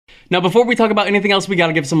Now, before we talk about anything else, we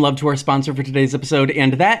gotta give some love to our sponsor for today's episode,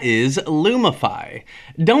 and that is Lumify.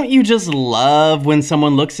 Don't you just love when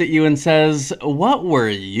someone looks at you and says, "What were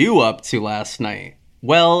you up to last night?"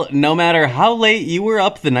 Well, no matter how late you were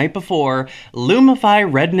up the night before, Lumify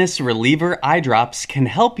Redness Reliever Eye Drops can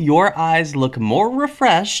help your eyes look more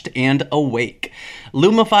refreshed and awake.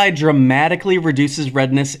 Lumify dramatically reduces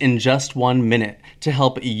redness in just 1 minute to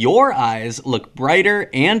help your eyes look brighter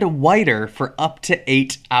and whiter for up to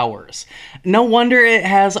 8 hours. No wonder it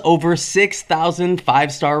has over 6,000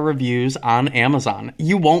 5-star reviews on Amazon.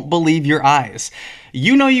 You won't believe your eyes.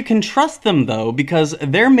 You know you can trust them though because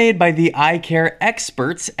they're made by the eye care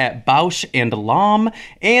experts at Bausch & Lomb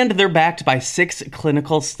and they're backed by 6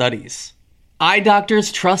 clinical studies. Eye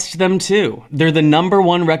doctors trust them too. They're the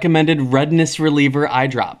 #1 recommended redness reliever eye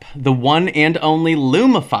drop. The one and only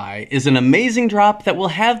Lumify is an amazing drop that will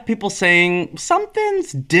have people saying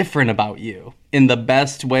something's different about you in the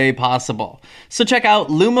best way possible. So check out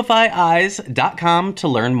LumifyEyes.com to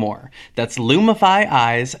learn more. That's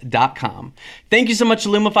LumifyEyes.com. Thank you so much to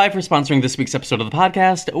Lumify for sponsoring this week's episode of the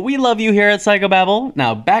podcast. We love you here at Psychobabble.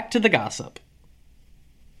 Now back to the gossip.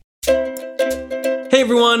 Hey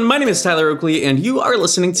everyone, my name is Tyler Oakley, and you are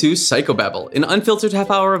listening to Psychobabble, an unfiltered half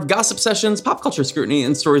hour of gossip sessions, pop culture scrutiny,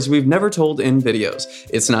 and stories we've never told in videos.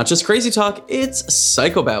 It's not just crazy talk, it's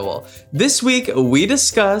Psychobabble. This week, we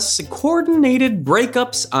discuss coordinated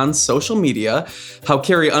breakups on social media, how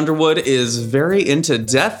Carrie Underwood is very into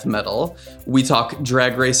death metal, we talk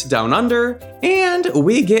Drag Race Down Under, and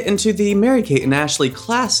we get into the Mary-Kate and Ashley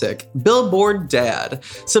classic, Billboard Dad.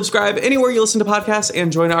 Subscribe anywhere you listen to podcasts and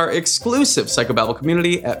join our exclusive Psychobabble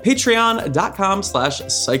community at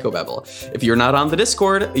patreon.com/psychobabble. If you're not on the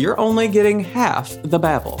Discord, you're only getting half the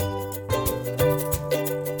babble.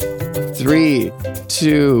 3,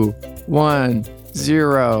 2, 1,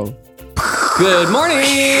 0. Good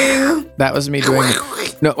morning! That was me doing...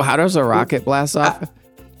 No, how does a rocket blast off?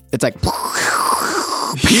 It's like...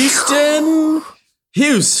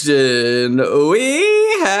 Houston,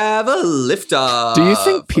 we have a liftoff. Do you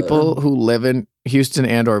think people who live in Houston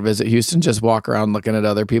and or visit Houston just walk around looking at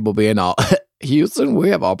other people being all, Houston, we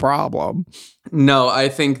have a problem? No, I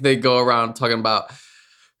think they go around talking about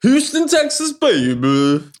Houston, Texas,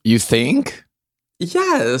 baby. You think?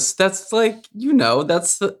 Yes, that's like,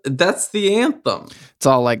 that's the anthem. It's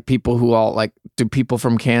all like people who all like, do people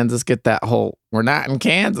from Kansas get that whole, we're not in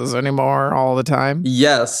Kansas anymore all the time?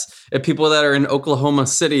 Yes. And people that are in Oklahoma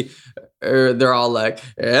City, they're all like,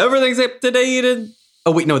 everything's up to date.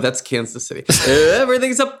 Oh, wait, no, that's Kansas City.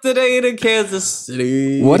 Everything's up to date in Kansas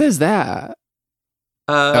City. What is that?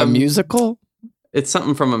 A musical? It's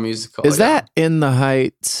something from a musical. Is that In the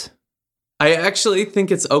Heights? I actually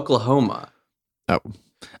think it's Oklahoma. Oh.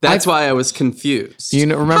 That's why I was confused.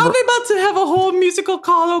 Remember? How are they about to have a whole musical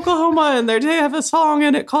called Oklahoma and they have a song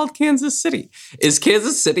in it called Kansas City? Is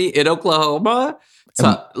Kansas City in Oklahoma?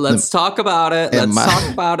 Let's talk about it. Let's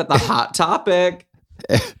talk about it. The hot topic.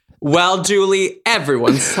 Well, Julie,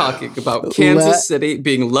 everyone's talking about Kansas City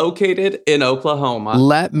being located in Oklahoma.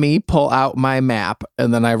 Let me pull out my map.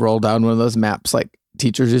 And then I roll down one of those maps like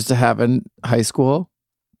teachers used to have in high school.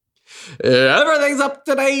 Everything's up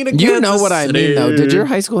to date in Kansas You know what I City. mean, though. Did your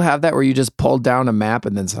high school have that where you just pulled down a map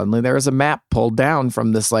and then suddenly there was a map pulled down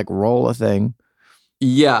from this like roll of thing?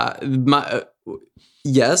 Yeah.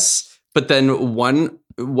 Yes. But then one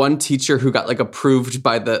teacher who got like approved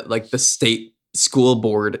by the state school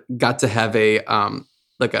board got to have a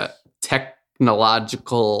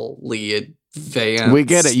technologically advanced. We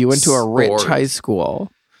get it. You went to a rich board. high school.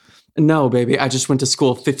 No, baby. I just went to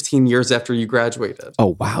school 15 years after you graduated.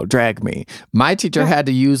 Oh, wow. Drag me. My teacher had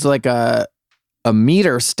to use like a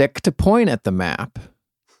meter stick to point at the map.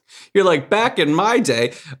 You're like, back in my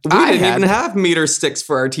day, we didn't even have meter sticks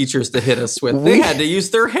for our teachers to hit us with. They had to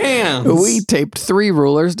use their hands. We taped 3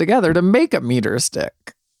 rulers together to make a meter stick.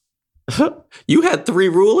 You had 3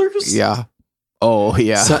 rulers? Yeah. Oh,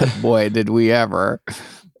 yeah. Boy, did we ever.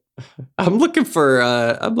 I'm looking for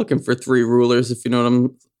 3 rulers, if you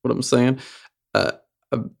know what I'm saying.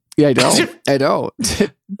 Yeah, I don't. I don't.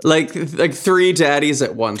 like 3 daddies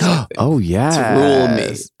at once. I think, oh, yeah. To rule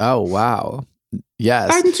me. Oh, wow. Yes.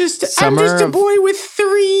 I'm just a boy with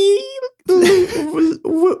 3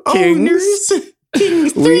 owners.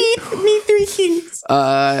 Kings. 3 kings.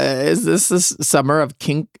 Is this the summer of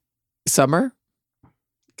kink summer?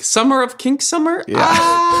 Summer of kink summer? Yeah.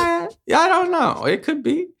 I don't know. It could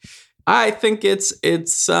be. I think it's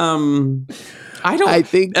I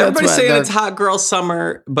think everybody's saying it's hot girl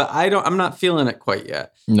summer, but I'm not feeling it quite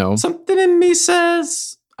yet. No. Something in me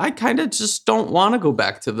says I kind of just don't want to go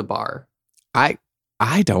back to the bar. I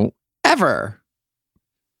don't ever.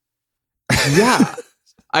 Yeah.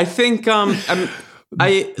 I think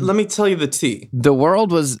let me tell you the tea. The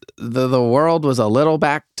world was the world was a little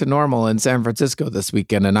back to normal in San Francisco this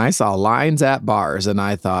weekend, and I saw lines at bars, and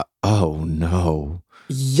I thought, oh no.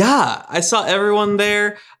 Yeah, I saw everyone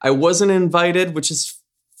there. I wasn't invited, which is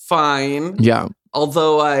fine. Yeah.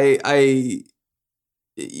 Although I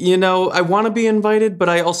want to be invited, but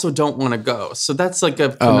I also don't want to go. So that's like a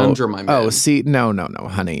conundrum I'm in. Oh, see, no,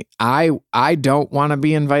 honey. I don't want to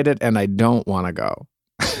be invited, and I don't want to go.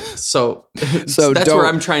 So that's where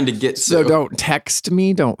I'm trying to get to. So don't text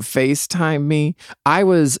me, don't FaceTime me. I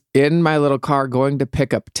was in my little car going to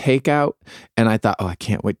pick up takeout, and I thought, I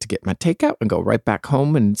can't wait to get my takeout and go right back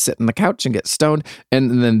home and sit on the couch and get stoned.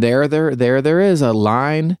 And then there is a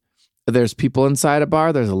line. There's people inside a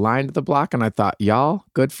bar. There's a line to the block, and I thought, y'all,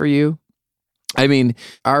 good for you. I mean,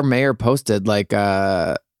 our mayor posted like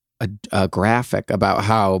a graphic about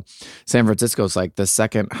how San Francisco's like the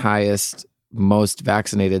second highest, most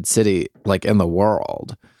vaccinated city like in the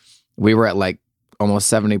world. We were at like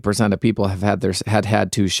almost 70% of people have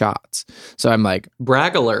had 2 shots. So I'm like,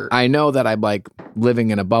 brag alert. I know that I'm like living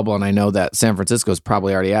in a bubble, and I know that San Francisco's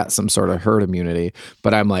probably already at some sort of herd immunity,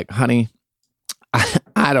 but I'm like, honey,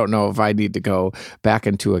 I don't know if I need to go back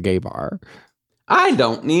into a gay bar. I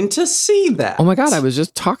don't need to see that. Oh my God, I was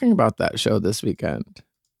just talking about that show this weekend.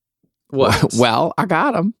 What? Well, I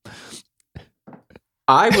got him.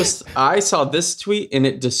 I saw this tweet and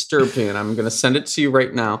it disturbed me, and I'm going to send it to you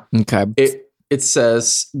right now. Okay. It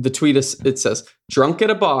says, it says, drunk at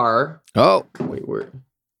a bar. Oh. Wait,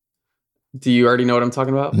 do you already know what I'm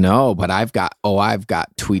talking about? No, but I've got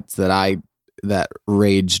tweets that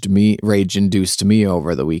rage induced me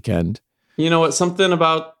over the weekend. You know what? Something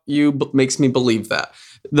about you makes me believe that.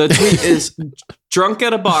 The tweet is, drunk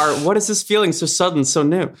at a bar. What is this feeling so sudden, so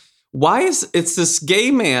new? Why it's this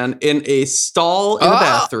gay man in a stall in a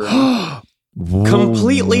bathroom,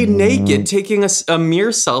 completely naked, taking a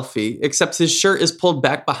mirror selfie, except his shirt is pulled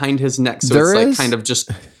back behind his neck. So it's like kind of just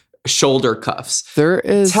shoulder cuffs. There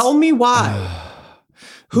is. Tell me why.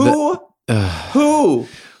 Who?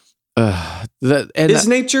 Is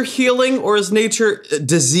nature healing or is nature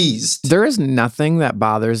diseased? There is nothing that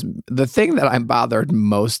bothers. The thing that I'm bothered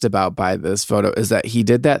most about by this photo is that he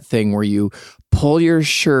did that thing where you pull your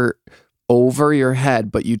shirt over your head,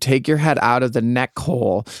 but you take your head out of the neck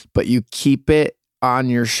hole, but you keep it on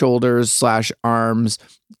your shoulders / arms,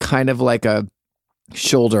 kind of like a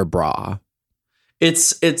shoulder bra.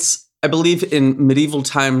 It's I believe in medieval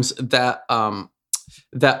times that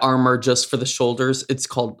armor just for the shoulders, it's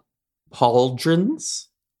called pauldrons.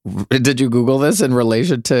 Did you Google this in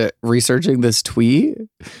relation to researching this tweet?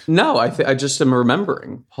 No, I just am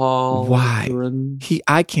remembering. Why?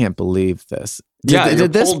 I can't believe this.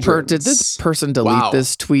 Did this person delete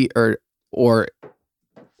this tweet or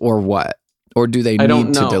what? Or do they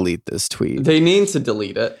need to delete this tweet? They need to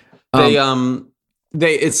delete it.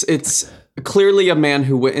 It's clearly a man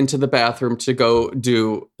who went into the bathroom to go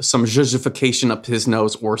do some zhuzhification up his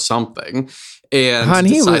nose or something. And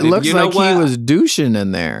he looks like he was douching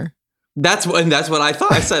in there. That's what I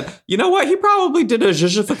thought. I said, you know what? He probably did a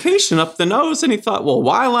zhuzhification up the nose, and he thought, well,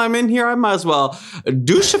 while I'm in here, I might as well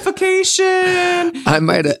douchification. I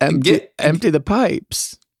might have empty the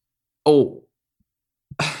pipes. Oh,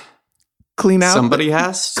 clean out. Somebody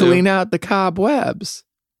has to clean out the cobwebs.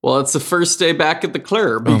 Well, it's the first day back at the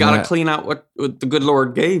club. You got to clean out what the good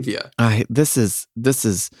Lord gave you. This is.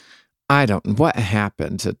 What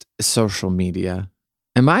happened to social media?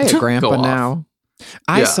 Am I a grandpa now?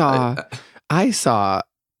 I saw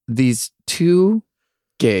these 2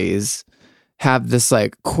 gays have this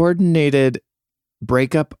like coordinated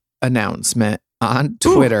breakup announcement on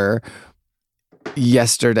Twitter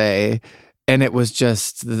yesterday, and it was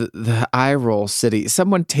just the eye roll city.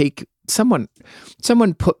 Someone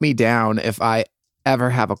put me down if I ever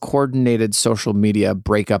have a coordinated social media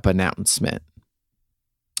breakup announcement.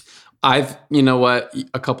 You know what?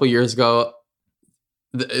 A couple years ago,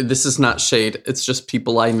 this is not shade. It's just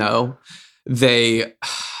people I know. They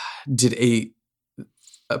did a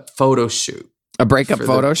photo shoot. A breakup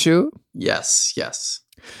photo shoot? Yes.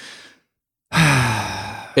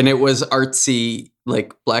 And it was artsy,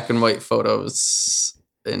 like black and white photos.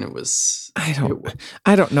 And it was I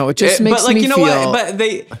don't know. It just makes me feel. What?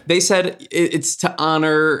 But they said it's to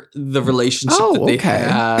honor the relationship that they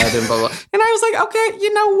had and blah, blah. And I was like, okay,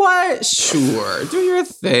 you know what? Sure, do your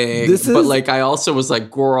thing. But like, I also was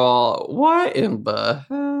like, girl, what in the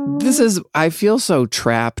hell? I feel so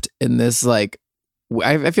trapped in this. Like,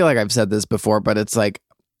 I feel like I've said this before, but it's like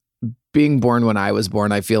being born when I was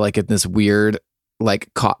born. I feel like in this weird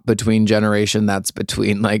like caught between generation that's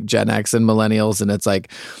between like Gen X and millennials. And it's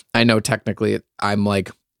like, I know technically I'm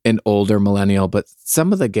like an older millennial, but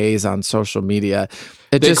some of the gays on social media,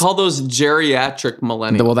 they call those geriatric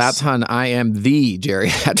millennials. Well, that's hun. I am the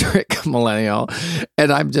geriatric millennial.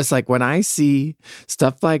 And I'm just like, when I see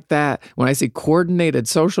stuff like that, when I see coordinated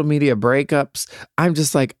social media breakups, I'm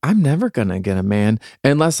just like, I'm never going to get a man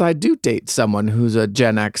unless I do date someone who's a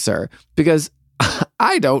Gen Xer, because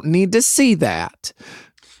I don't need to see that.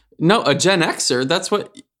 No, a Gen Xer, that's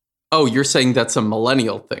what... Oh, you're saying that's a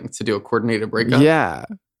millennial thing to do a coordinated breakup? Yeah.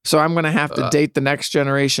 So I'm going to have to date the next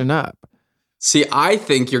generation up. See, I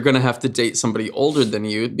think you're going to have to date somebody older than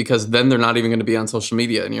you, because then they're not even going to be on social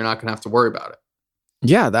media and you're not going to have to worry about it.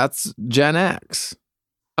 Yeah, that's Gen X.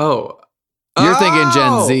 Oh. You're thinking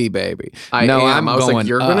Gen Z, baby. I was like,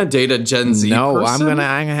 you're going to date a Gen Z person? I'm going to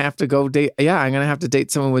have to go date. Yeah, I'm going to have to date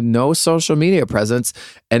someone with no social media presence,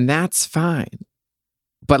 and that's fine.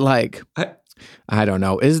 But like... I don't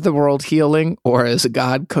know. Is the world healing, or is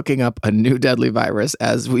God cooking up a new deadly virus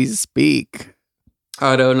as we speak?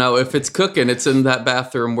 I don't know. If it's cooking, it's in that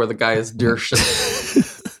bathroom where the guy is Dershin.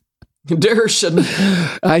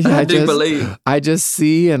 I do believe. I just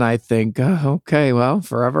see and I think, okay, well,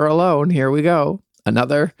 forever alone. Here we go.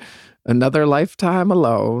 Another lifetime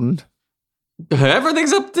alone.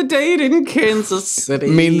 Everything's up to date in Kansas City. I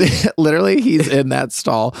mean, literally, he's in that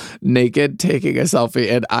stall naked, taking a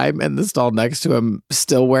selfie, and I'm in the stall next to him,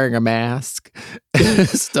 still wearing a mask,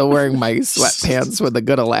 still wearing my sweatpants with a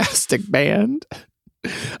good elastic band.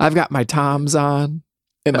 I've got my Toms on.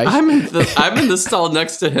 I'm in the stall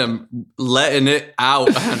next to him, letting it out,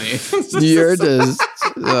 honey. You're just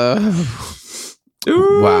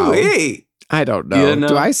wow. Hey. I don't know. You know.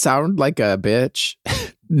 Do I sound like a bitch?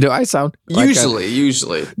 Do I sound like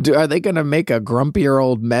usually? Are they going to make a Grumpier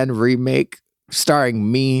Old Men remake starring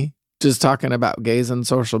me just talking about gays on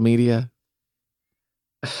social media?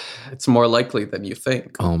 It's more likely than you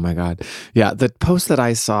think. Oh my God. Yeah. The post that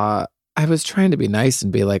I saw, I was trying to be nice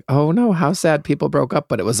and be like, oh no, how sad people broke up.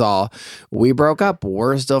 But it was all, we broke up,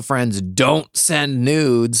 we're still friends, don't send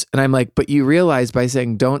nudes. And I'm like, but you realize by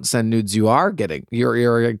saying don't send nudes,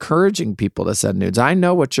 you're encouraging people to send nudes. I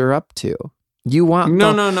know what you're up to. You want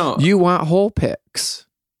no. You want whole pics.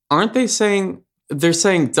 Aren't they saying? They're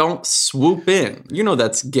saying don't swoop in. You know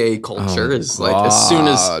that's gay culture. Is like as soon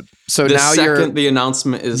as the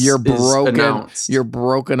announcement is announced. You're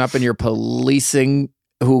broken up and you're policing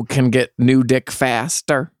who can get new dick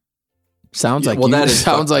faster. Sounds like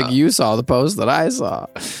you saw the post that I saw.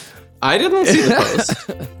 I didn't see the post.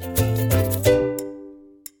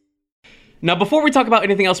 Now, before we talk about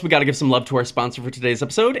anything else, we got to give some love to our sponsor for today's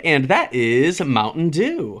episode, and that is Mountain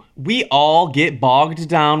Dew. We all get bogged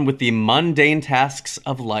down with the mundane tasks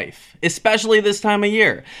of life, especially this time of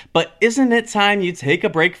year. But isn't it time you take a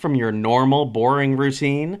break from your normal, boring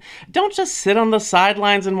routine? Don't just sit on the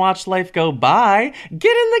sidelines and watch life go by.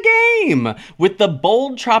 Get in the game! With the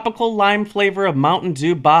bold tropical lime flavor of Mountain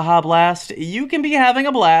Dew Baja Blast, you can be having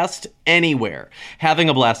a blast anywhere. Having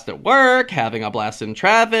a blast at work, having a blast in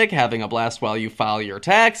traffic, having a blast while you file your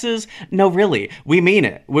taxes. No, really, we mean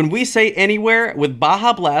it. When we say anywhere, with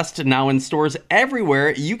Baja Blast now in stores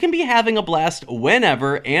everywhere, you can be having a blast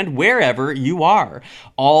whenever and wherever you are,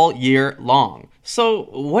 all year long. So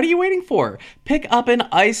what are you waiting for? Pick up an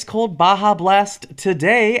ice-cold Baja Blast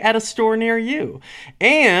today at a store near you.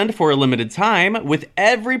 And for a limited time, with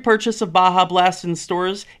every purchase of Baja Blast in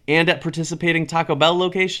stores and at participating Taco Bell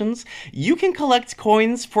locations, you can collect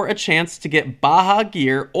coins for a chance to get Baja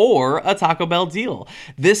gear or a Taco Bell deal.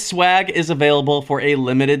 This swag is available for a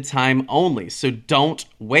limited time only, so don't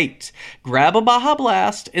wait. Grab a Baja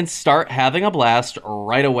Blast and start having a blast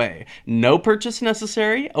right away. No purchase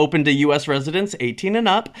necessary, open to U.S. residents 18 and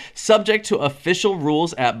up, subject to official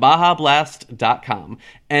rules at BajaBlast.com.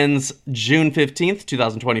 Ends June 15th,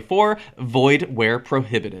 2024, void where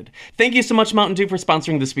prohibited. Thank you so much, Mountain Dew, for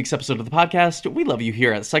sponsoring this week's episode of the podcast. We love you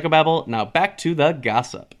here at Psychobabble. Now back to the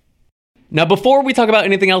gossip. Now, before we talk about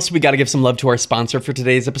anything else, we got to give some love to our sponsor for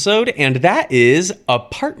today's episode, and that is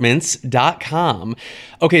Apartments.com.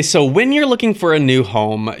 Okay, so when you're looking for a new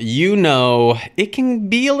home, you know it can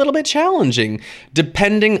be a little bit challenging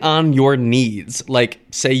depending on your needs. Like,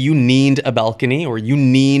 say you need a balcony, or you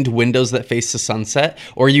need windows that face the sunset,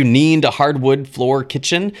 or you need a hardwood floor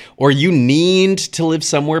kitchen, or you need to live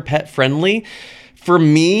somewhere pet-friendly. For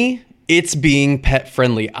me, It's being pet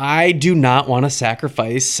friendly. I do not want to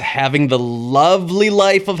sacrifice having the lovely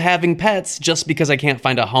life of having pets just because I can't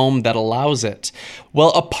find a home that allows it. Well,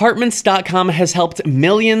 Apartments.com has helped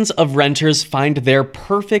millions of renters find their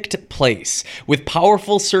perfect place with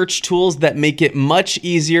powerful search tools that make it much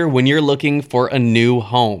easier when you're looking for a new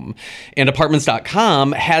home. And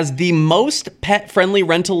Apartments.com has the most pet-friendly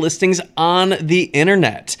rental listings on the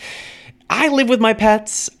internet. I live with my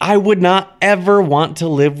pets. I would not ever want to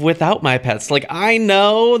live without my pets. Like, I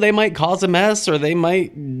know they might cause a mess or they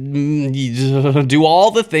might do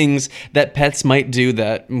all the things that pets might do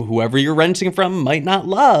that whoever you're renting from might not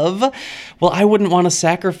love. Well, I wouldn't want to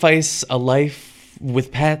sacrifice a life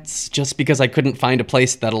with pets just because I couldn't find a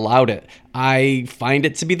place that allowed it. I find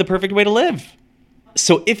it to be the perfect way to live.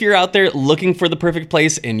 So if you're out there looking for the perfect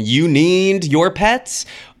place and you need your pets,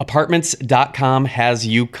 Apartments.com has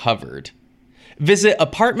you covered. Visit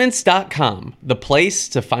Apartments.com, the place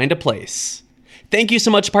to find a place. Thank you so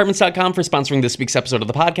much, Apartments.com, for sponsoring this week's episode of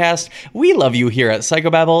the podcast. We love you here at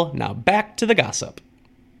Psychobabble. Now back to the gossip.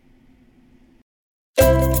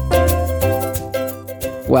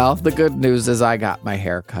 Well, the good news is I got my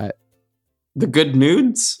hair cut. The good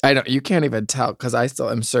nudes? I don't. You can't even tell because I still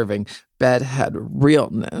am serving bedhead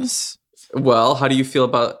realness. Well, how do you feel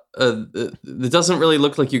about it? Doesn't really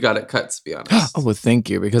look like you got it cut, to be honest. Oh, well, thank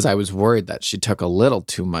you, because I was worried that she took a little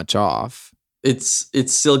too much off. It's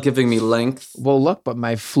still giving me length. Well, look, but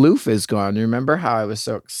my floof is gone. You remember how I was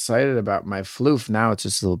so excited about my floof? Now it's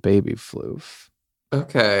just a little baby floof.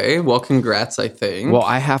 Okay, well, congrats, I think. Well,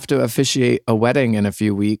 I have to officiate a wedding in a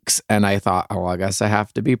few weeks, and I thought, oh, I guess I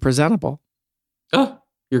have to be presentable. Oh,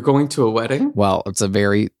 you're going to a wedding? Well, it's a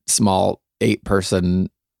very small 8-person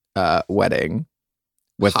wedding.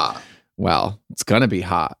 With hot. Well, it's gonna be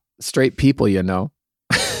hot. Straight people, you know.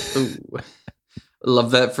 Ooh.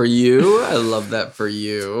 Love that for you. I love that for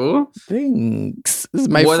you. Thanks. This is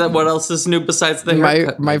what else is new besides the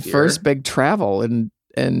haircut? My first big travel in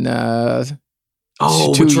which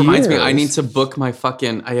reminds me, I need to book my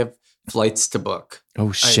fucking. I have flights to book.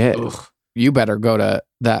 Oh shit! You better go to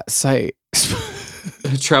that site.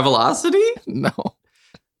 Travelocity? No.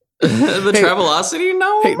 Travelocity?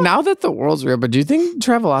 No. Hey, now that the world's real, but do you think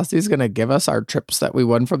Travelocity is going to give us our trips that we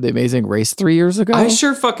won from The Amazing Race 3 years ago? I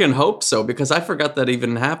sure fucking hope so, because I forgot that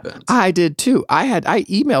even happened. I did too. I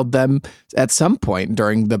emailed them at some point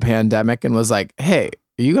during the pandemic and was like, "Hey,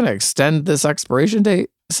 are you going to extend this expiration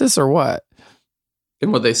date, sis, or what?"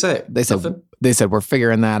 And what they say? They said we're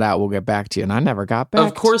figuring that out. We'll get back to you. And I never got back.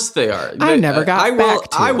 Of course they are. I never got back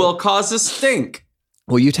to you. I will cause a stink.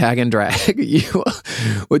 Will you tag and drag?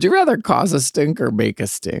 Would you rather cause a stink or make a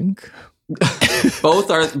stink?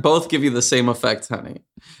 Both give you the same effect, honey,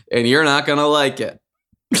 and you're not gonna like it.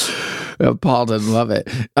 Paul didn't love it.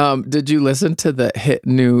 Did you listen to the hit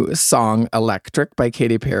new song "Electric" by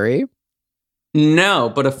Katy Perry?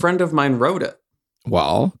 No, but a friend of mine wrote it.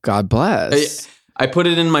 Well, God bless. I put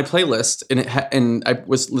it in my playlist, and I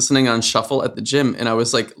was listening on shuffle at the gym, and I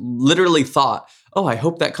was like, literally thought, oh, I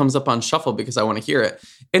hope that comes up on shuffle because I want to hear it.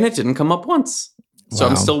 And it didn't come up once. So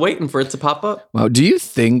I'm still waiting for it to pop up. Well, do you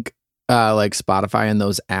think like Spotify and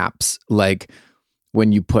those apps, like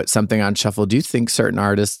when you put something on shuffle, do you think certain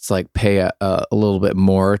artists like pay a little bit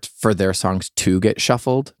more for their songs to get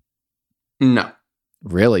shuffled? No.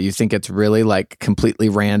 Really? You think it's really like completely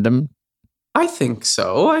random? I think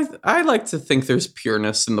so. I like to think there's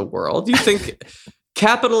pureness in the world. You think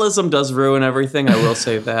capitalism does ruin everything? I will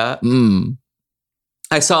say that.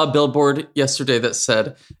 I saw a billboard yesterday that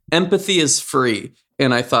said, empathy is free.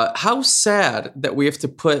 And I thought, how sad that we have to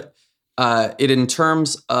put it in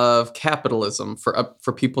terms of capitalism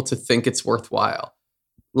for people to think it's worthwhile.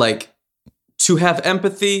 Like, to have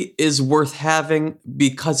empathy is worth having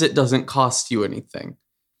because it doesn't cost you anything.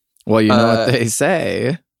 Well, you know what they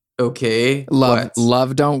say. Okay.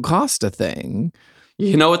 Love don't cost a thing.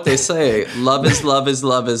 You know what they say. Love is love is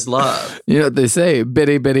love is love. You know what they say.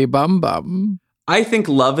 Bitty bitty bum bum. I think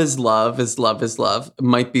love is love is love is love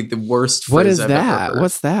might be the worst phrase What is I've that? ever heard.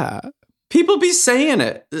 What's that? People be saying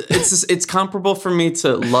it. It's comparable for me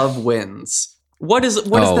to love wins. What does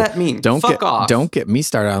that mean? Fuck off. Don't get me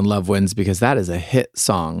started on Love Wins, because that is a hit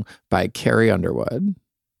song by Carrie Underwood.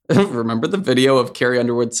 Remember the video of Carrie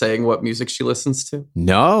Underwood saying what music she listens to?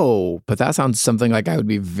 No, but that sounds something like I would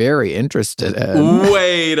be very interested in.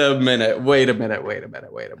 Wait a minute.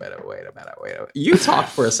 You talk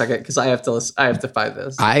for a second because I have to find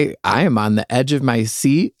this. I am on the edge of my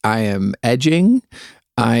seat. I am edging.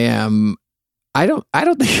 I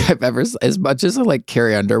don't think I've ever, as much as I like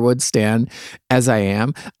Carrie Underwood stan as I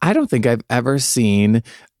am, I don't think I've ever seen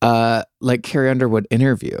like Carrie Underwood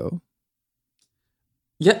interview.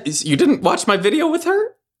 Yeah, you didn't watch my video with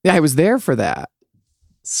her? Yeah, I was there for that.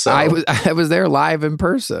 So I was there live in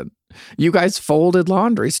person. You guys folded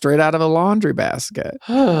laundry straight out of a laundry basket.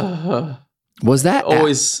 Was that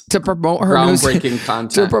always to promote her groundbreaking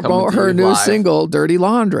content? To promote her new single, "Dirty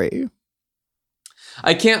Laundry"?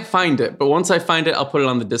 I can't find it, but once I find it, I'll put it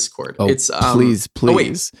on the Discord. Oh, it's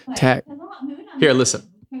please. Here, listen.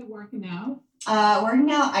 Okay, working out.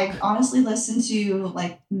 I honestly listen to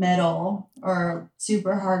like metal or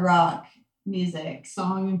super hard rock music.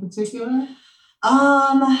 Song in particular?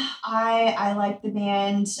 I like the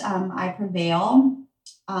band I Prevail.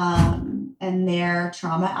 And their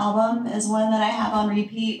Trauma album is one that I have on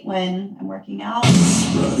repeat when I'm working out.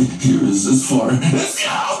 Right here is as far. Let's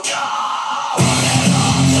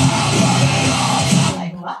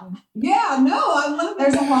Like what? Yeah, no, I love it.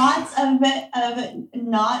 There's lots of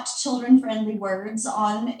not children-friendly words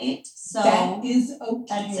on it, so that is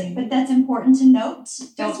okay. That's important to note.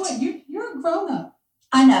 Guess what? You're a grown-up.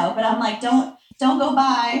 I know, but I'm like, don't go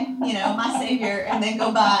by, my savior, and then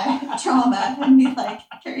go by Trauma and be like,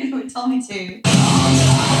 Carrie Underwood told me to.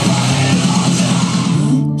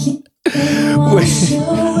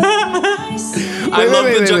 I love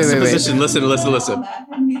the juxtaposition. Listen.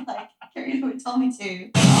 And be like, Carrie Underwood told me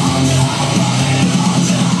to.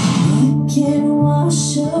 can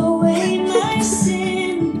wash away my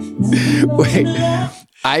sin. Wait.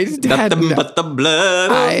 Nothing but the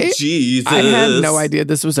blood of Jesus. I had no idea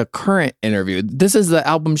this was a current interview. This is the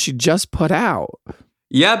album she just put out.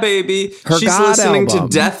 Yeah, baby. She's God listening album.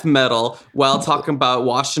 to death metal while talking about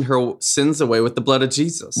washing her sins away with the blood of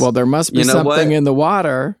Jesus. Well, there must be something in the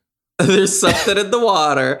water. There's something in the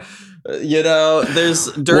water.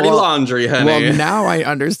 There's dirty laundry, honey. Well, now I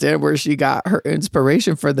understand where she got her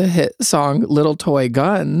inspiration for the hit song "Little Toy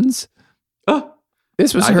Guns." Oh.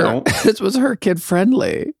 This was her kid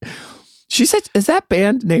friendly. She said, "Is that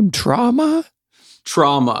band named Trauma?"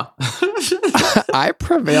 Trauma. I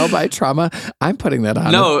Prevail by Trauma. I'm putting that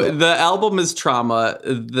on. No, the album is Trauma.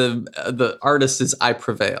 The artist is I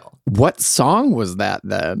Prevail. What song was that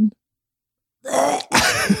then?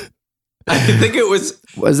 I think it was.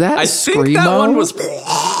 Was that I Screamo? think that one was.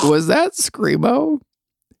 Was that Screamo?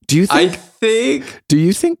 Do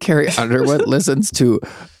you think Carrie Underwood listens to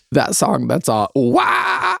that song that's all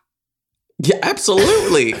wah? Yeah,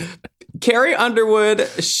 absolutely. Carrie Underwood,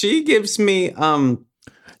 she gives me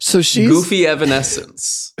so she's goofy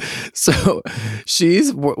evanescence. So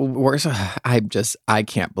she's worse. I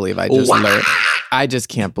can't believe I just learned. I just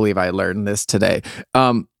can't believe I learned this today.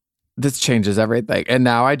 This changes everything. And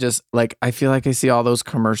now I feel like I see all those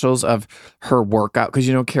commercials of her workout, because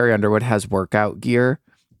Carrie Underwood has workout gear.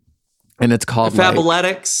 And it's called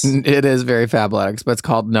Fabletics. It is very Fabletics, but it's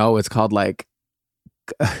called like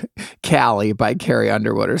Callie by Carrie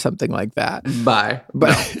Underwood or something like that. But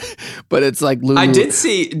it's like Lulu. I did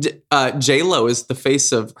see J-Lo is the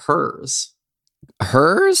face of hers.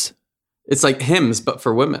 Hers? It's like Hims, but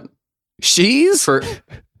for women. She's? For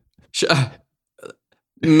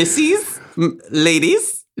missies?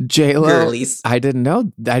 Ladies? J-Lo. Girlies. I didn't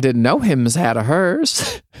know Hims had a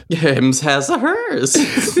hers. Hims has a hers.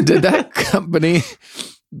 Did that company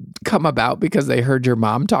come about because they heard your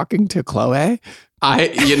mom talking to Chloe?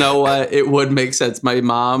 You know what? It would make sense. My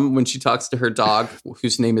mom, when she talks to her dog,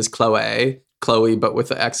 whose name is Chloe, but with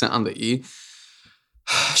the accent on the E,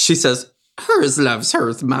 she says, hers loves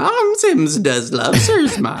hers moms. Hims does loves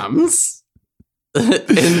hers moms.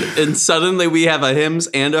 and suddenly we have a Hims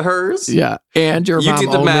and a hers. Yeah. And you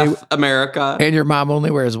do the math, America. And your mom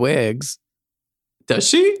only wears wigs. Does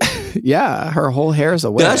she? Yeah, her whole hair is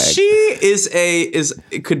a wig. Does she?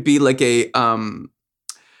 It could be like a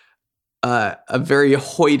very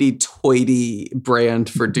hoity-toity brand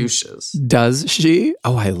for douches. Does she?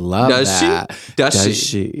 Oh, I love that. Does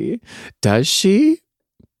she? Does she?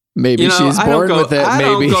 Maybe she's born with it.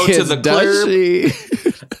 Maybe does she?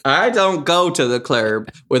 I don't go to the club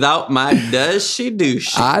without my does she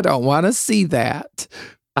douche. I don't want to see that.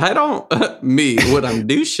 I don't, when I'm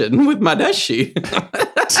douching with my does she.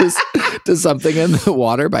 Does Something in the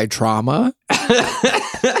Water by Trauma?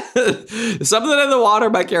 Something in the Water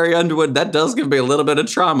by Carrie Underwood. That does give me a little bit of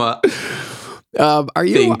trauma.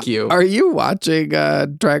 Thank you. Are you watching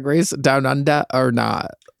Drag Race Down Under or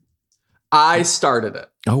not? I started it.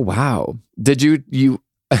 Oh, wow. Did you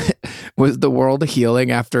was the world healing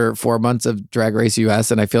after 4 months of Drag Race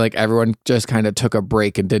US? And I feel like everyone just kind of took a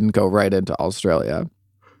break and didn't go right into Australia.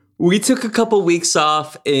 We took a couple weeks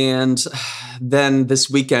off, and then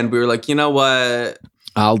this weekend we were like, you know what?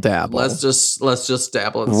 I'll dabble. Let's just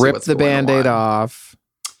dabble and rip the Band-Aid off.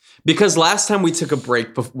 Because last time we took a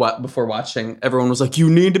break before watching, everyone was like, you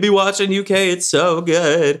need to be watching UK. It's so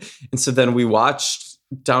good. And so then we watched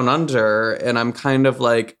Down Under, and I'm kind of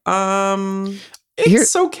like,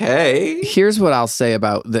 it's okay. Here's what I'll say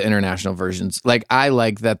about the international versions. Like, I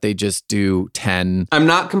like that they just do 10. I'm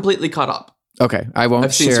not completely caught up. Okay. I won't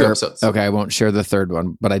I've seen 2 episodes. Okay. I won't share the third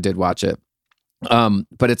one, but I did watch it.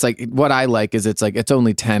 But it's like, what I like is it's like, it's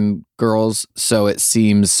only 10 girls. So it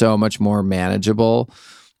seems so much more manageable.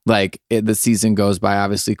 Like the season goes by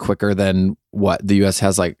obviously quicker than what the US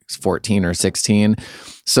has, like 14 or 16.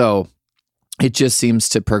 So it just seems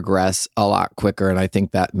to progress a lot quicker. And I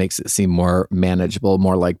think that makes it seem more manageable,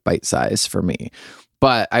 more like bite size for me.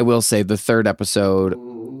 But I will say the third episode,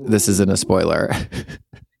 this isn't a spoiler.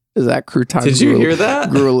 Is that Crouton? Did you hear that?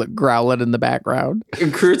 Growling in the background.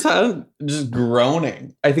 Crouton just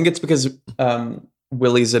groaning. I think it's because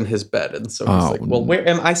Willie's in his bed. And so he's like, well, where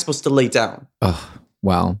am I supposed to lay down? Oh,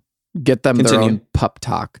 well, get them their own pup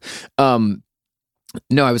talk. No,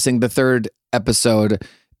 I was saying the third episode,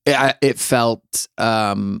 it felt,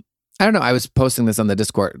 I don't know. I was posting this on the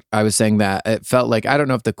Discord. I was saying that it felt like, I don't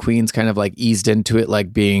know if the queens kind of like eased into it,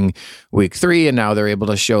 like being week 3, and now they're able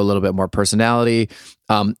to show a little bit more personality.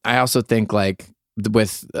 I also think like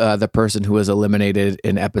with the person who was eliminated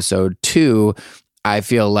in episode 2, I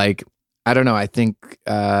feel like, I don't know. I think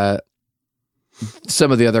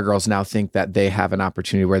some of the other girls now think that they have an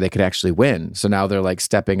opportunity where they could actually win. So now they're like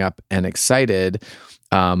stepping up and excited.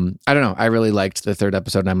 I don't know. I really liked the third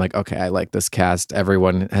episode, and I'm like, okay, I like this cast.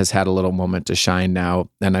 Everyone has had a little moment to shine now,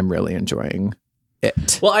 and I'm really enjoying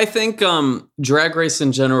it. Well, I think Drag Race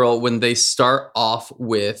in general, when they start off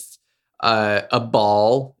with a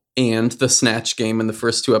ball and the snatch game in the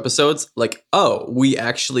first 2 episodes, like, oh, we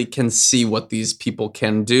actually can see what these people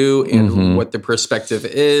can do and what their perspective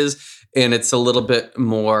is. And it's a little bit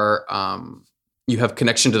more, you have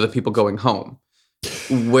connection to the people going home.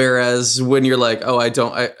 Whereas when you're like, oh,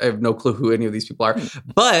 I have no clue who any of these people are.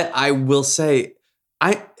 But I will say,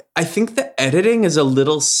 I think the editing is a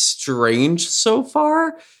little strange so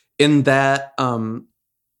far in that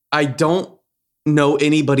I don't know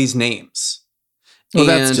anybody's names. Well, and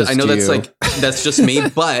that's just I know you. that's like, that's just me.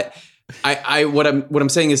 But what I'm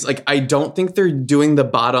saying is like, I don't think they're doing the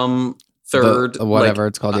bottom third, whatever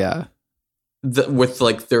it's called. Yeah. With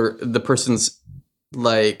like the person's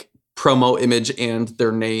like promo image and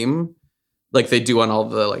their name, like they do on all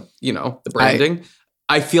the like, you know, the branding.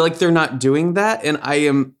 I feel like they're not doing that, and I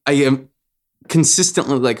am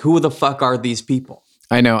consistently like, who the fuck are these people?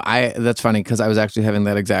 I know. That's funny because I was actually having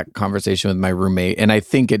that exact conversation with my roommate, and I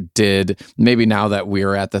think it did. Maybe now that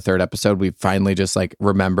we're at the third episode, we finally just like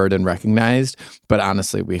remembered and recognized. But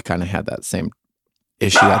honestly, we kind of had that same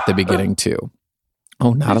issue at the beginning too.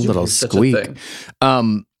 Oh, not a little squeak.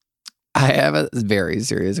 I have a very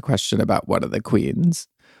serious question about one of the queens.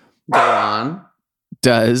 Go on.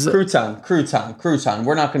 Does Crouton.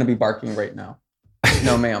 We're not going to be barking right now.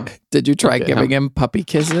 No, ma'am. Did you try giving him puppy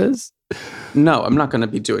kisses? No, I'm not going to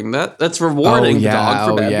be doing that. That's rewarding the dog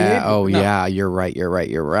for bad behavior. Yeah. You're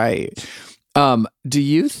right. Do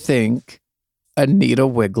you think Anita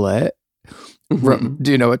Wiglet?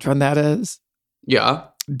 Do you know which one that is? Yeah.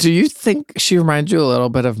 Do you think she reminds you a little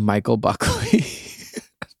bit of Michael Buckley?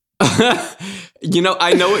 You know,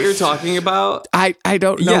 I know what you're talking about. I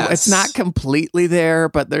don't know. Yes. It's not completely there,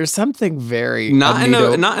 but there's something very not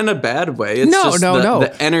in a bad way. It's no.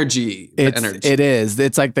 The energy. It is.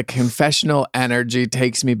 It's like the confessional energy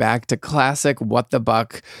takes me back to classic What the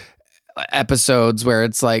Buck episodes where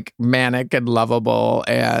it's like manic and lovable,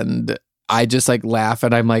 and I just like laugh,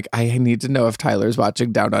 and I'm like, I need to know if Tyler's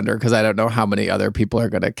watching Down Under because I don't know how many other people are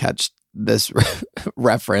going to catch this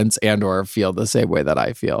reference and or feel the same way that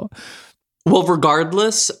I feel. Well,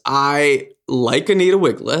 regardless, I like Anita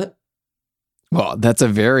Wiglet. Well, that's a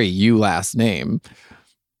very you last name.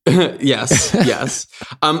 Yes.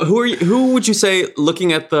 Who would you say,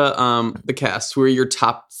 looking at the cast, who are your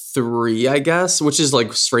top 3, I guess, which is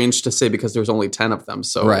like strange to say because there's only 10 of them.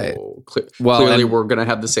 So right. Clearly we're going to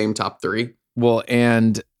have the same top 3. Well,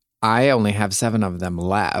 and I only have 7 of them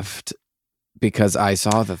left because I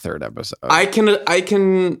saw the third episode.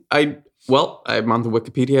 Well, I'm on the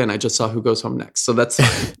Wikipedia and I just saw who goes home next. So that's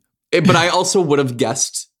fine. But I also would have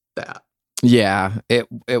guessed that. Yeah, it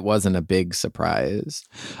wasn't a big surprise.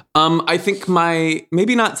 I think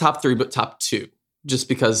maybe not top 3, but top 2, just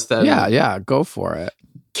because then. Yeah, go for it.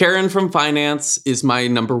 Karen from Finance is my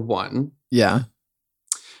number 1. Yeah.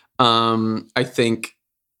 I think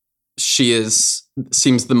she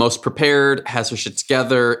seems the most prepared, has her shit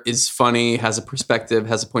together, is funny, has a perspective,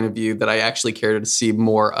 has a point of view that I actually care to see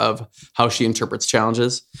more of how she interprets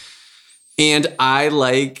challenges. And I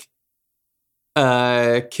like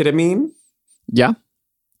Ketamine. Yeah.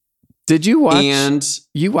 Did you watch? And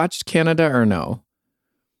you watched Canada or no?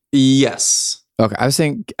 yes. Okay, I was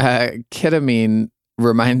saying Ketamine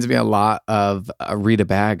reminds me a lot of Rita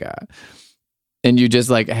Baga. And you just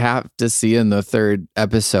like have to see in the third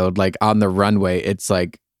episode, like on the runway, it's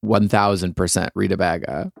like 1000% Rita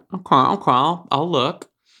Baga. Okay, I'll look.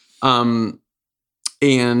 And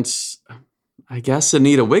I guess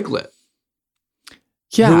Anita Wiglet.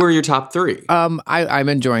 Yeah. Who are your top three? I'm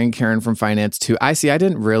enjoying Karen from Finance too. I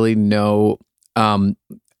didn't really know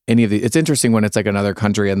any of the. It's interesting when it's like another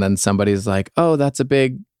country and then somebody's like, oh, that's a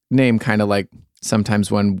big name. Kind of like sometimes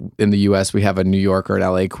when in the US we have a New York or an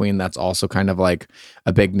LA queen, that's also kind of like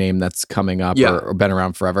a big name that's coming up or been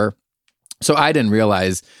around forever. So I didn't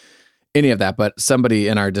realize any of that, but somebody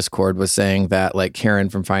in our Discord was saying that like Karen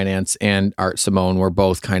from Finance and Art Simone were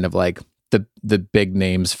both kind of like the big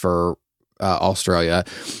names for Australia,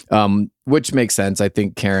 which makes sense. I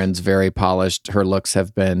think Karen's very polished. Her looks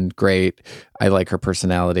have been great. I like her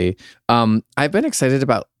personality. I've been excited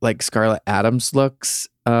about like Scarlett Adams' looks.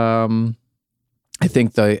 I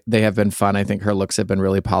think they have been fun. I think her looks have been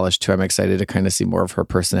really polished too. I'm excited to kind of see more of her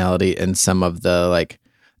personality in some of the like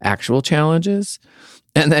actual challenges.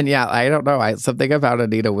 And then, yeah, I don't know. Something about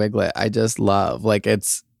Anita Wiglet, I just love. Like,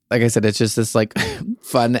 it's, like I said, it's just this like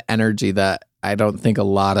fun energy that I don't think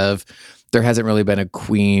there hasn't really been a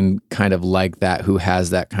queen kind of like that who has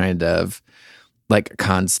that kind of like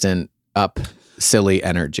constant up silly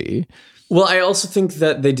energy. Well, I also think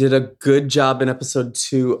that they did a good job in episode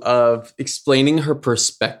 2 of explaining her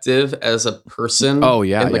perspective as a person. Oh,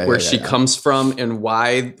 yeah. And like where she comes from and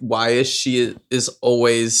why she is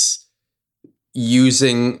always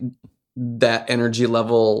using that energy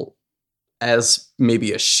level as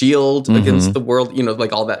maybe a shield against the world, you know,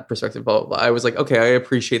 like all that perspective. Blah, blah, blah. I was like, okay, I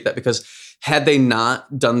appreciate that, because had they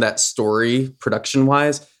not done that story production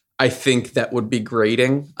wise, I think that would be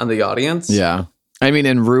grating on the audience. Yeah. I mean,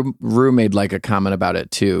 and Rue made like a comment about it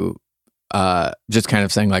too. Just kind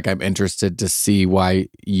of saying like, I'm interested to see why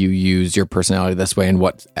you use your personality this way and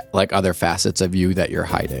what like other facets of you that you're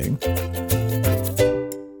hiding.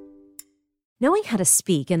 Knowing how to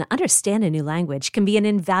speak and understand a new language can be an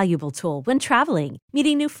invaluable tool when traveling,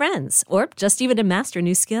 meeting new friends, or just even to master a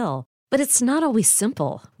new skill. But it's not always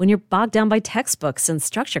simple when you're bogged down by textbooks and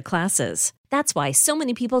structured classes. That's why so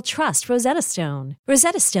many people trust Rosetta Stone.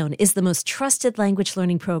 Rosetta Stone is the most trusted language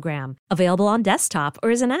learning program, available on desktop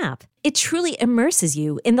or as an app. It truly immerses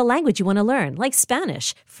you in the language you want to learn, like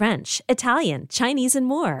Spanish, French, Italian, Chinese, and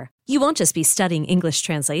more. You won't just be studying English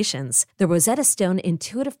translations. The Rosetta Stone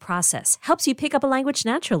intuitive process helps you pick up a language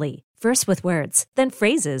naturally, first with words, then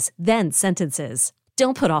phrases, then sentences.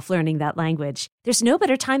 Don't put off learning that language. There's no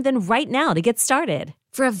better time than right now to get started.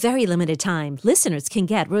 For a very limited time, listeners can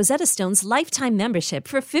get Rosetta Stone's lifetime membership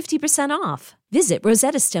for 50% off. Visit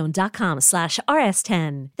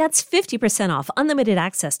rosettastone.com/rs10. That's 50% off unlimited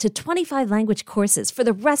access to 25 language courses for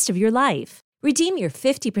the rest of your life. Redeem your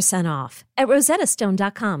 50% off at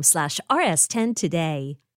rosettastone.com/rs10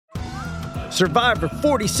 today. Survivor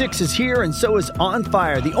 46 is here, and so is On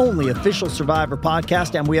Fire, the only official Survivor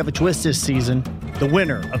podcast, and we have a twist this season. The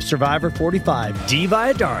winner of Survivor 45, Dee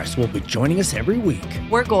Valladares, will be joining us every week.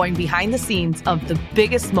 We're going behind the scenes of the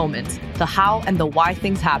biggest moments, the how and the why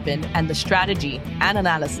things happen, and the strategy and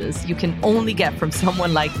analysis you can only get from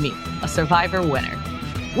someone like me, a Survivor winner.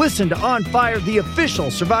 Listen to On Fire, the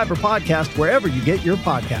official Survivor podcast, wherever you get your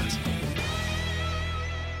podcasts.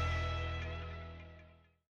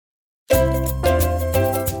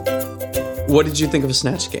 What did you think of a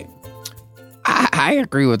Snatch Game? I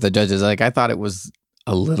agree with the judges. Like, I thought it was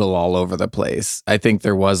a little all over the place. I think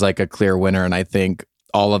there was like a clear winner, and I think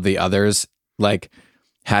all of the others like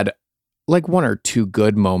had like one or two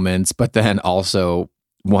good moments, but then also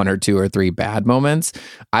one or two or three bad moments.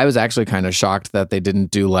 I was actually kind of shocked that they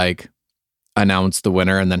didn't do like announce the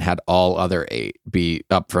winner and then had all other 8 be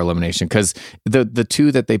up for elimination, because the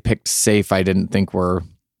 2 that they picked safe, I didn't think were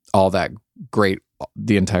all that great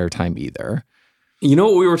the entire time either. You know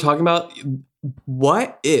what we were talking about?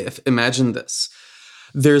 What if, imagine this,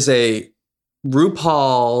 there's a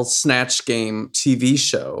RuPaul Snatch Game TV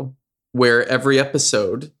show where every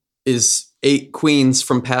episode is 8 queens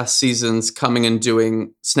from past seasons coming and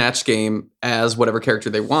doing Snatch Game as whatever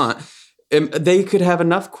character they want. And they could have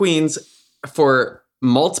enough queens for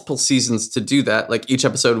multiple seasons to do that, like each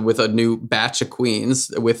episode with a new batch of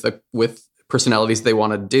queens with personalities they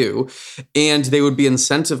want to do, and they would be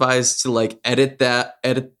incentivized to like edit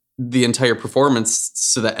the entire performance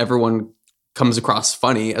so that everyone comes across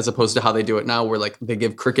funny, as opposed to how they do it now, where like they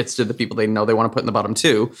give crickets to the people they know they want to put in the bottom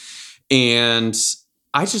 2. And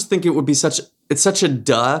I just think it would be such it's such a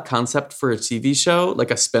duh concept for a TV show, like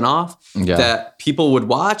a spinoff, that people would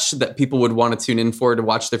watch, that people would want to tune in for to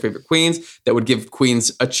watch their favorite queens, that would give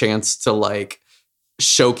queens a chance to like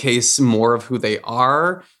showcase more of who they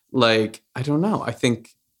are. Like, I don't know. I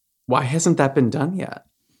think, why hasn't that been done yet?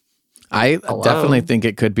 I definitely think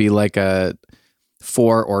it could be like a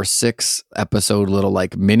 4 or 6 episode little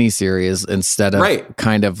like mini series instead of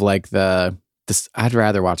kind of like this. I'd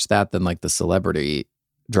rather watch that than like the celebrity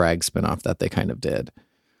drag spinoff that they kind of did.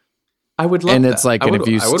 I would love and that. It's like, I and would, if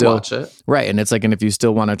you I would still watch it. Right. And it's like, and if you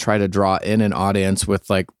still want to try to draw in an audience with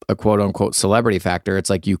like a quote unquote celebrity factor, it's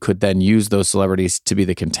like you could then use those celebrities to be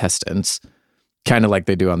the contestants, kind of like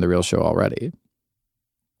they do on The Real Show already.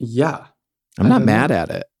 Yeah. I'm not mad at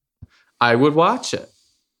it. I would watch it.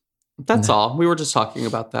 That's all. We were just talking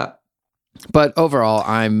about that. But overall,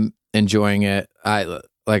 I'm enjoying it.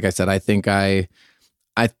 Like I said, I think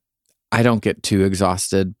I don't get too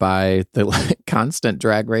exhausted by the constant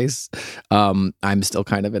drag race. I'm still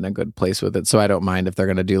kind of in a good place with it. So I don't mind if they're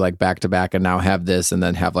going to do like back to back and now have this and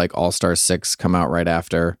then have like All-Star 6 come out right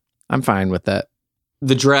after. I'm fine with that.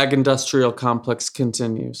 The drag industrial complex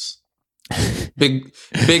continues. Big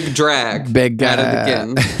drag. Big at it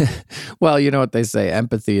again. Well, you know what they say,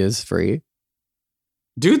 empathy is free.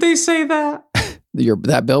 Do they say that?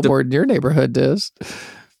 That billboard in your neighborhood does.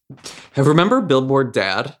 Remember Billboard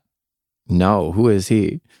Dad? No, who is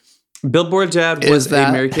he? Billboard Dad was a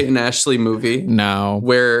Mary-Kate and Ashley movie. No.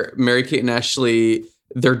 Where Mary-Kate and Ashley,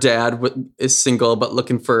 their dad is single but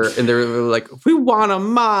looking for, and they're like, we want a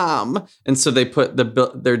mom. And so they put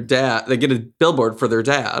their dad, they get a billboard for their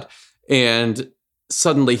dad. And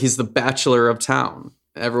suddenly he's the bachelor of town.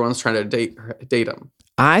 Everyone's trying to date him.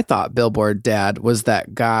 I thought Billboard Dad was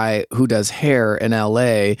that guy who does hair in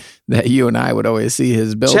LA that you and I would always see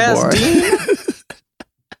his billboard.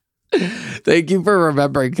 Thank you for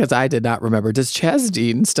remembering, because I did not remember. Does Chaz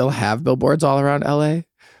Dean still have billboards all around LA?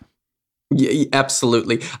 Yeah,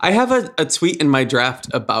 absolutely. I have a tweet in my draft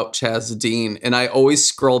about Chaz Dean, and I always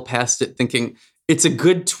scroll past it thinking it's a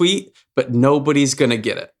good tweet, but nobody's going to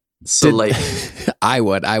get it. So like, I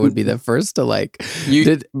would be the first to like.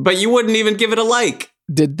 But you wouldn't even give it a like.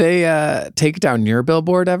 Did they take down your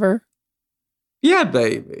billboard ever? Yeah,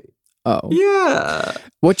 baby. Oh. Yeah.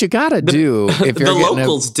 What you gotta do if you're the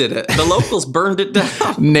locals did it. The locals burned it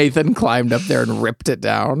down. Nathan climbed up there and ripped it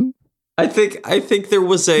down. I think there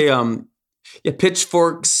was a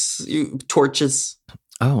pitchforks, torches.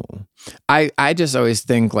 Oh. I just always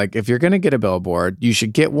think like if you're gonna get a billboard, you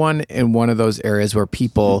should get one in one of those areas where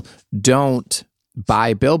people don't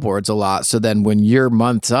buy billboards a lot. So then when your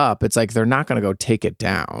month's up, it's like they're not gonna go take it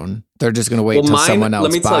down. They're just gonna wait until someone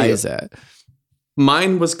else buys it.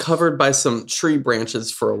 Mine was covered by some tree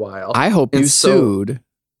branches for a while. I hope you sued.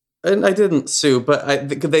 And I didn't sue, but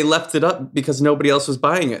they left it up because nobody else was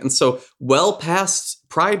buying it. And so well past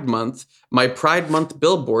Pride Month, my Pride Month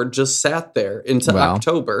billboard just sat there into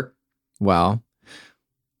October. Well,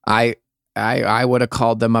 I would have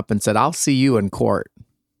called them up and said, I'll see you in court.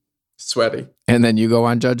 Sweaty. And then you go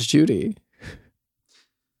on Judge Judy.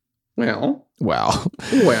 Well,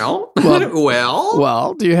 do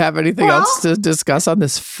you have anything else to discuss on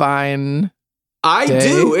this fine I day?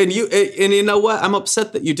 do, and you know what? I'm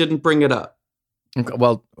upset that you didn't bring it up. Okay,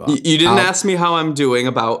 well, you didn't ask me how I'm doing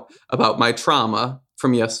about my trauma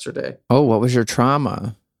from yesterday. Oh, what was your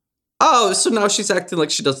trauma? Oh, so now she's acting like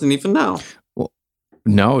she doesn't even know. Well,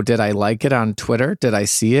 no, did I like it on Twitter? Did I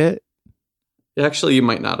see it? Actually, you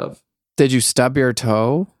might not have. Did you stub your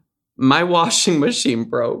toe? My washing machine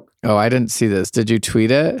broke. Oh, I didn't see this. Did you tweet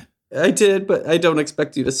it? I did, but I don't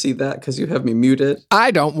expect you to see that because you have me muted. I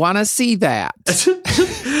don't want to see that.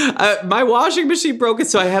 My washing machine broke, and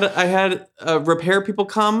so I had repair people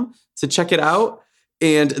come to check it out,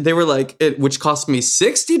 and they were like, which cost me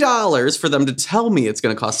 $60 for them to tell me it's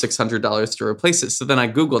going to cost $600 to replace it. So then I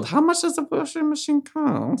Googled, how much does a washing machine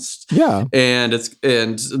cost? Yeah, and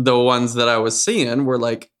the ones that I was seeing were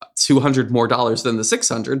like $200 more than the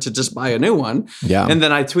 $600 to just buy a new one. Yeah. And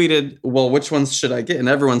then I tweeted, well, which ones should I get? And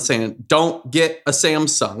everyone's saying, don't get a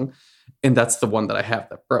Samsung. And that's the one that I have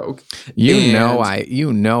that broke. You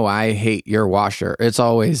know I hate your washer. It's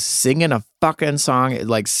always singing a fucking song. It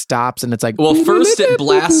like stops and it's like, well, first it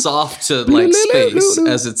blasts off to like space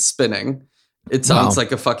as it's spinning. It sounds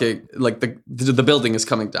like a fucking, like the building is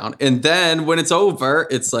coming down. And then when it's over,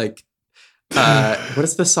 it's like, what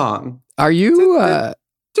is the song? Are you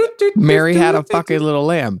Mary Had a Fucking Little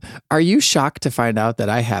Lamb? Are you shocked to find out that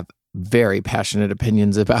I have very passionate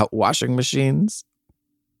opinions about washing machines?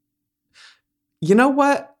 You know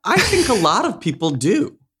what? I think a lot of people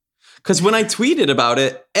do. Because when I tweeted about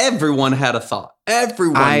it, everyone had a thought.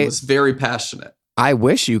 Everyone was very passionate. I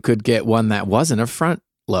wish you could get one that wasn't a front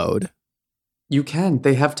load. You can.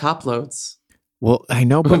 They have top loads. Well, I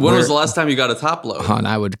know, but when was the last time you got a top load?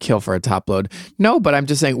 I would kill for a top load. No, but I'm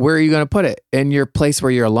just saying, where are you going to put it? In your place where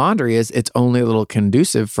your laundry is, it's only a little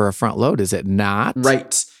conducive for a front load, is it not?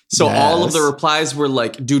 Right. So all of the replies were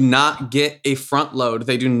like, do not get a front load.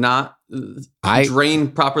 They do not drain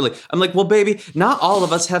properly. I'm like, well, baby, not all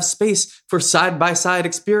of us have space for side-by-side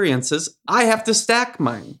experiences. I have to stack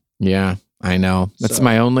mine. Yeah, I know. That's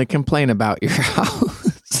my only complaint about your house.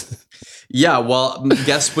 Yeah, well,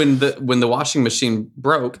 guess when the washing machine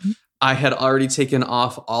broke, I had already taken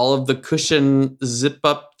off all of the cushion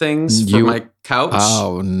zip-up things for my couch.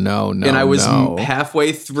 Oh, no. And I was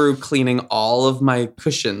halfway through cleaning all of my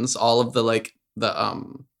cushions, all of the the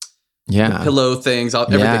pillow things,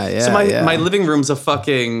 everything. Yeah, so my living room's a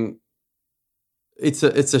fucking... It's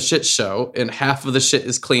a shit show, and half of the shit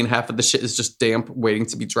is clean, half of the shit is just damp, waiting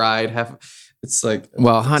to be dried. It's like...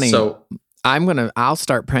 Well, honey... I'll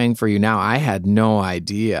start praying for you now. I had no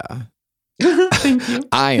idea. Thank you.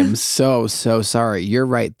 I am so sorry. You're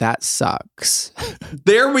right. That sucks.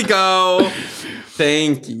 There we go.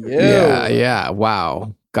 Thank you. Yeah.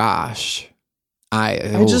 Wow. Gosh.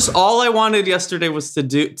 All I wanted yesterday was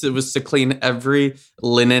to clean every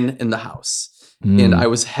linen in the house. And I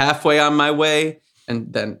was halfway on my way,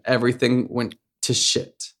 and then everything went to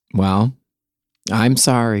shit. Well, I'm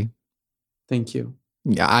sorry. Thank you.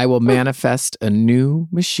 Yeah, I will manifest a new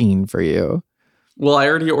machine for you. Well, I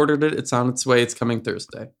already ordered it. It's on its way. It's coming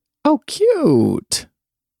Thursday. Oh, cute.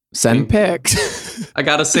 Send pics. I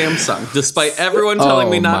got a Samsung, despite everyone telling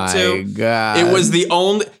me not to. Oh, my God. It was the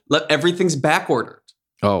only... Everything's back ordered.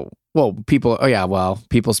 Oh, well, people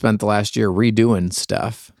spent the last year redoing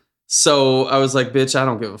stuff. So I was like, bitch, I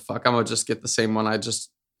don't give a fuck. I'm going to just get the same one I just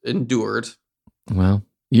endured. Well,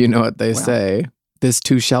 you know what they say. This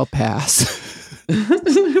too shall pass.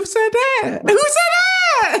 Who said that?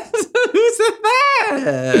 Who said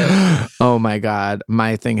that? Oh my God.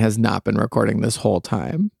 My thing has not been recording this whole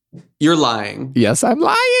time. You're lying. Yes, I'm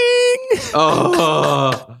lying.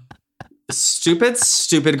 Oh, stupid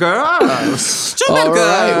girl. Stupid All girl.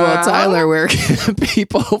 right. Well, Tyler, where can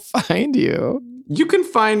people find you? You can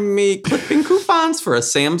find me clipping coupons for a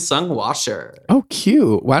Samsung washer. Oh,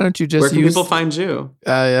 cute. Why don't you just Where can people find you?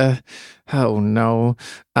 Oh, no.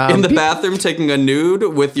 In the bathroom taking a nude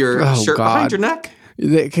with your shirt behind your neck?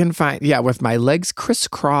 They can find, with my legs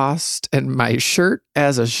crisscrossed and my shirt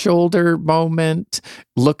as a shoulder moment,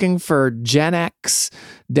 looking for Gen X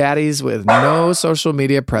daddies with no social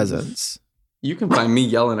media presence. You can find me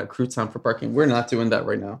yelling at Crouton for parking. We're not doing that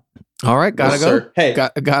right now. All right, gotta go. Sir. Hey.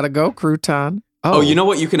 Gotta go, Crouton. Oh, you know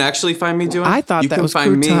what you can actually find me doing? I thought that was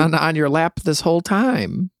Crouton on your lap this whole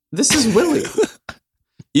time. This is Willie.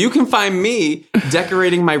 You can find me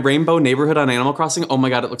decorating my rainbow neighborhood on Animal Crossing. Oh my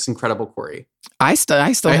God, it looks incredible, Corey. I still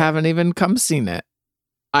haven't even seen it.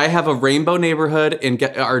 I have a rainbow neighborhood and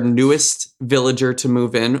get our newest villager to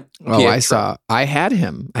move in. Oh, Pietro. I had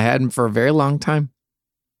him for a very long time.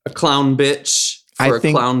 A clown bitch for a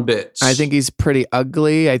clown bitch. I think he's pretty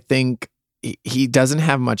ugly. I think he doesn't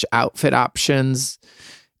have much outfit options.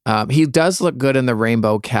 He does look good in the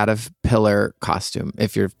rainbow caterpillar costume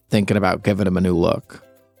if you're thinking about giving him a new look.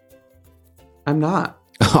 I'm not.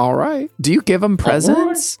 All right. Do you give him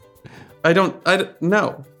presents? I don't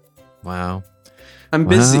know. Wow. I'm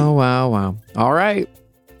busy. Wow. All right.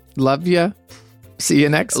 Love you. See you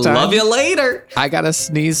next time. Love you later. I got to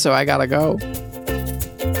sneeze, so I got to go.